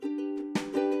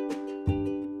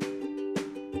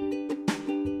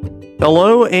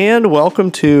Hello and welcome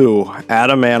to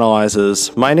Adam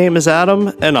Analyzes. My name is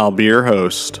Adam and I'll be your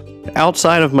host.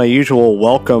 Outside of my usual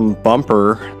welcome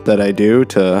bumper that I do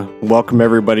to welcome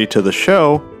everybody to the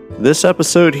show, this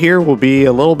episode here will be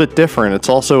a little bit different. It's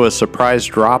also a surprise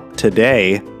drop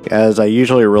today, as I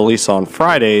usually release on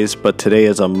Fridays, but today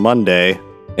is a Monday.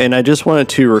 And I just wanted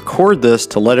to record this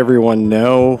to let everyone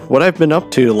know what I've been up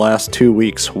to the last 2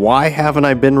 weeks. Why haven't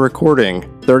I been recording?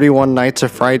 31 Nights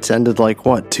of Frights ended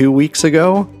 2 weeks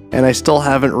ago? And I still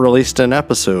haven't released an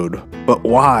episode. But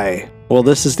why? Well,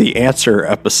 this is the answer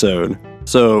episode.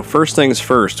 So first things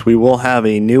first, we will have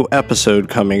a new episode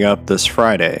coming up this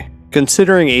Friday.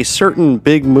 Considering a certain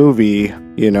big movie,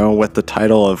 with the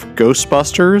title of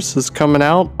Ghostbusters is coming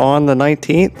out on the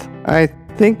 19th, I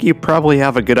think you probably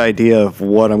have a good idea of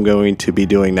what I'm going to be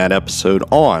doing that episode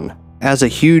on. As a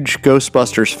huge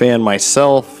Ghostbusters fan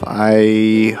myself,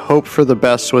 I hope for the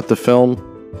best with the film.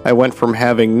 I went from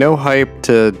having no hype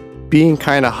to being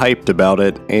kind of hyped about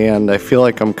it, and I feel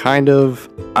like I'm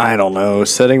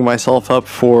setting myself up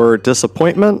for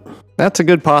disappointment. That's a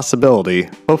good possibility.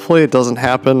 Hopefully it doesn't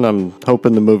happen. I'm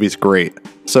hoping the movie's great.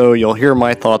 So you'll hear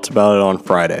my thoughts about it on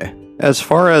Friday. As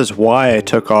far as why I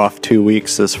took off 2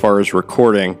 weeks as far as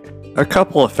recording, a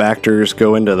couple of factors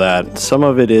go into that. Some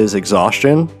of it is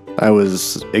exhaustion. I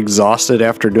was exhausted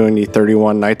after doing the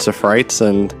 31 Nights of Frights,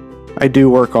 and I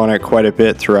do work on it quite a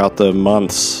bit throughout the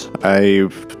months. I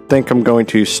think I'm going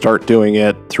to start doing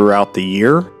it throughout the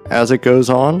year as it goes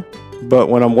on. But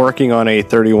when I'm working on a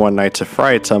 31 Nights of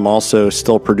Frights, I'm also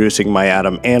still producing my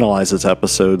Adam Analyzes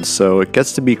episodes, so it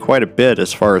gets to be quite a bit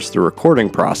as far as the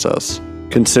recording process.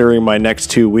 Considering my next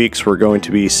 2 weeks were going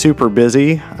to be super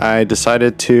busy, I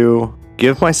decided to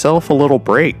give myself a little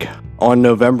break. On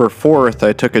November 4th,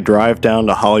 I took a drive down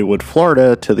to Hollywood,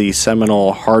 Florida to the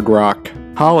seminal Hard Rock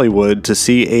Hollywood to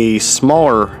see a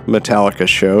smaller Metallica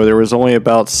show. There was only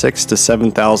about 6,000 to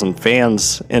 7,000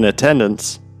 fans in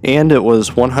attendance, and it was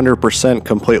 100%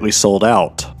 completely sold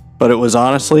out. But it was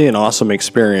honestly an awesome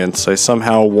experience. I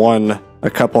somehow won a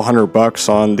couple $100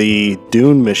 on the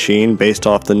Dune machine based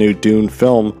off the new Dune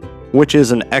film, which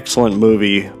is an excellent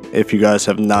movie if you guys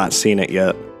have not seen it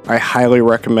yet. I highly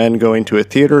recommend going to a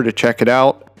theater to check it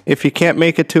out. If you can't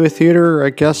make it to a theater,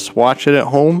 I guess watch it at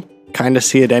home. Kind of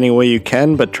see it any way you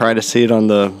can, but try to see it on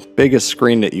the biggest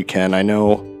screen that you can. I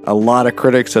know a lot of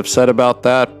critics have said about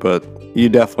that, but you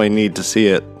definitely need to see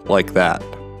it like that.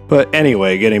 But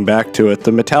anyway, getting back to it,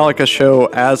 the Metallica show,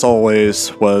 as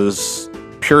always, was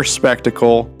pure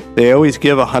spectacle. They always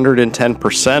give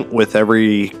 110% with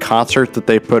every concert that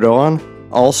they put on.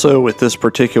 Also, with this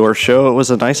particular show, it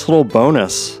was a nice little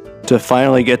bonus to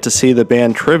finally get to see the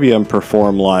band Trivium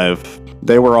perform live.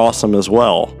 They were awesome as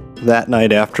well. That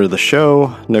night after the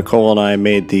show, Nicole and I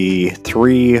made the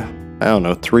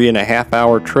 3.5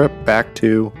 hour trip back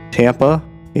to Tampa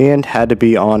and had to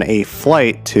be on a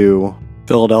flight to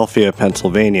Philadelphia,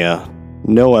 Pennsylvania.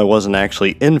 No, I wasn't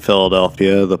actually in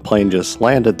Philadelphia. The plane just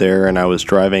landed there and I was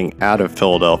driving out of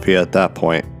Philadelphia at that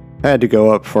point. I had to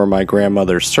go up for my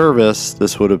grandmother's service.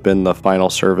 This would have been the final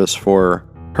service for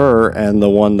her and the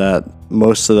one that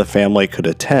most of the family could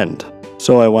attend.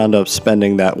 So I wound up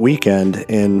spending that weekend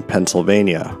in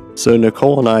Pennsylvania. So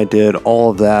Nicole and I did all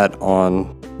of that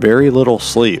on very little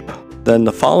sleep. Then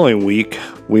the following week,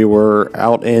 we were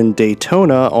out in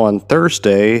Daytona on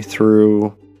Thursday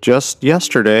through just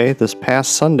yesterday, this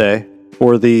past Sunday,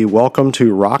 for the Welcome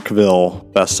to Rockville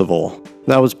Festival.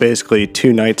 That was basically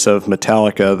 2 nights of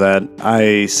Metallica that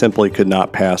I simply could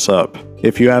not pass up.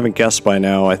 If you haven't guessed by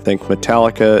now, I think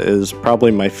Metallica is probably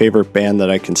my favorite band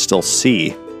that I can still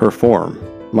see perform.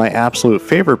 My absolute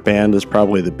favorite band is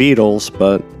probably the Beatles,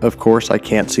 but of course I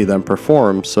can't see them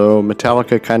perform, so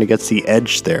Metallica kind of gets the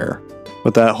edge there.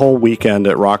 But that whole weekend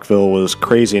at Rockville was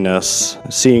craziness.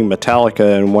 Seeing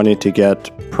Metallica and wanting to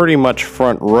get pretty much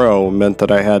front row meant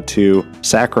that I had to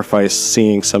sacrifice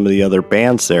seeing some of the other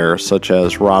bands there, such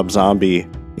as Rob Zombie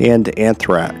and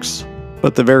Anthrax.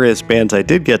 But the various bands I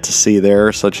did get to see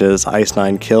there, such as Ice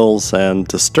Nine Kills and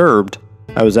Disturbed,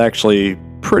 I was actually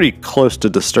pretty close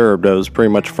to Disturbed. I was pretty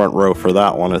much front row for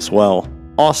that one as well.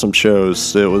 Awesome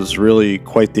shows. It was really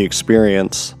quite the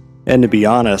experience. And to be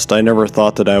honest, I never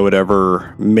thought that I would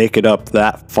ever make it up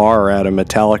that far at a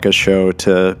Metallica show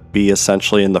to be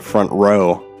essentially in the front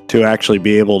row, to actually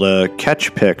be able to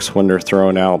catch picks when they're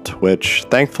thrown out, which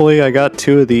thankfully I got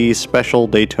 2 of the special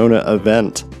Daytona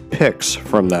event picks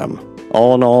from them.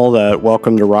 All in all, that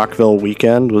Welcome to Rockville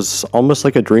weekend was almost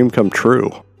like a dream come true.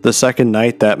 The second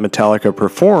night that Metallica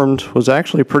performed was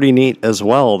actually pretty neat as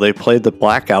well. They played the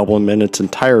Black Album in its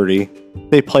entirety.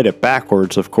 They played it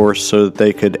backwards, of course, so that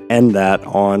they could end that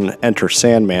on Enter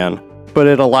Sandman. but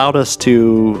it allowed us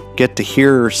to get to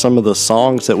hear some of the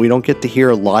songs that we don't get to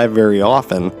hear live very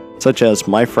often, such as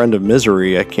My Friend of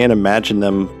Misery. I can't imagine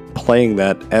them playing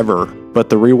that ever, but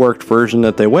the reworked version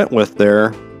that they went with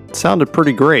there sounded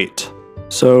pretty great.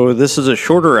 So this is a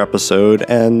shorter episode,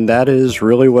 and that is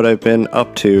really what I've been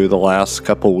up to the last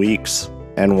couple weeks,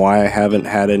 and why I haven't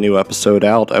had a new episode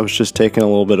out. I was just taking a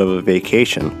little bit of a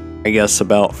vacation. I guess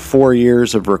about 4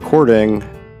 years of recording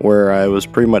where I was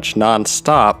pretty much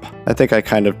non-stop, I think I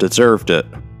kind of deserved it.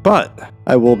 But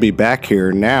I will be back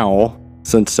here now,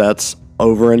 since that's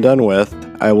over and done with.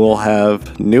 I will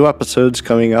have new episodes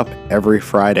coming up every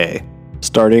Friday,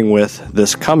 starting with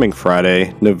this coming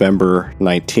Friday, November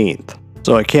 19th.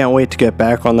 So I can't wait to get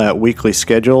back on that weekly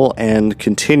schedule and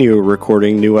continue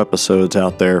recording new episodes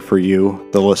out there for you,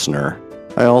 the listener.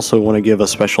 I also want to give a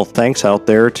special thanks out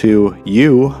there to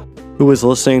you who is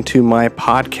listening to my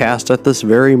podcast at this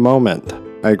very moment.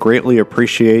 I greatly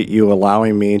appreciate you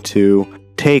allowing me to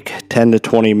take 10 to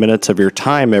 20 minutes of your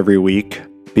time every week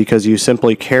because you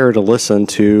simply care to listen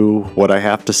to what I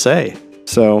have to say.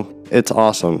 So it's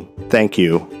awesome. Thank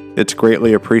you. It's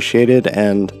greatly appreciated,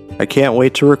 and I can't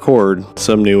wait to record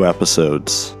some new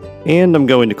episodes. And I'm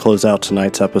going to close out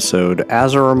tonight's episode.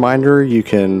 As a reminder, you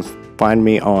can find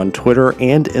me on Twitter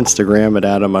and Instagram at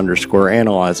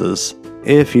Adam_analyzes.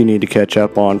 If you need to catch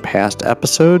up on past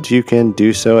episodes, you can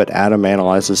do so at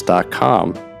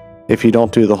adamanalyzes.com. If you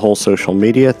don't do the whole social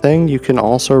media thing, you can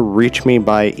also reach me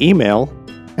by email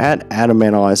at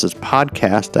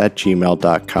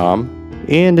adamanalyzespodcast@gmail.com.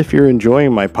 And if you're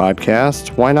enjoying my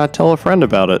podcast, why not tell a friend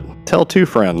about it? Tell 2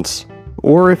 friends.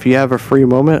 Or if you have a free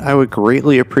moment, I would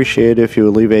greatly appreciate if you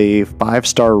would leave a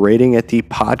 5-star rating at the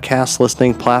podcast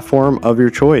listening platform of your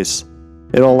choice.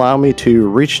 It'll allow me to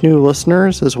reach new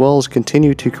listeners as well as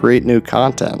continue to create new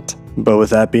content. But with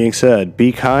that being said,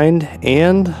 be kind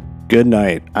and good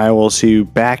night. I will see you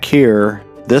back here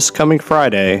this coming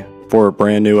Friday for a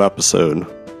brand new episode.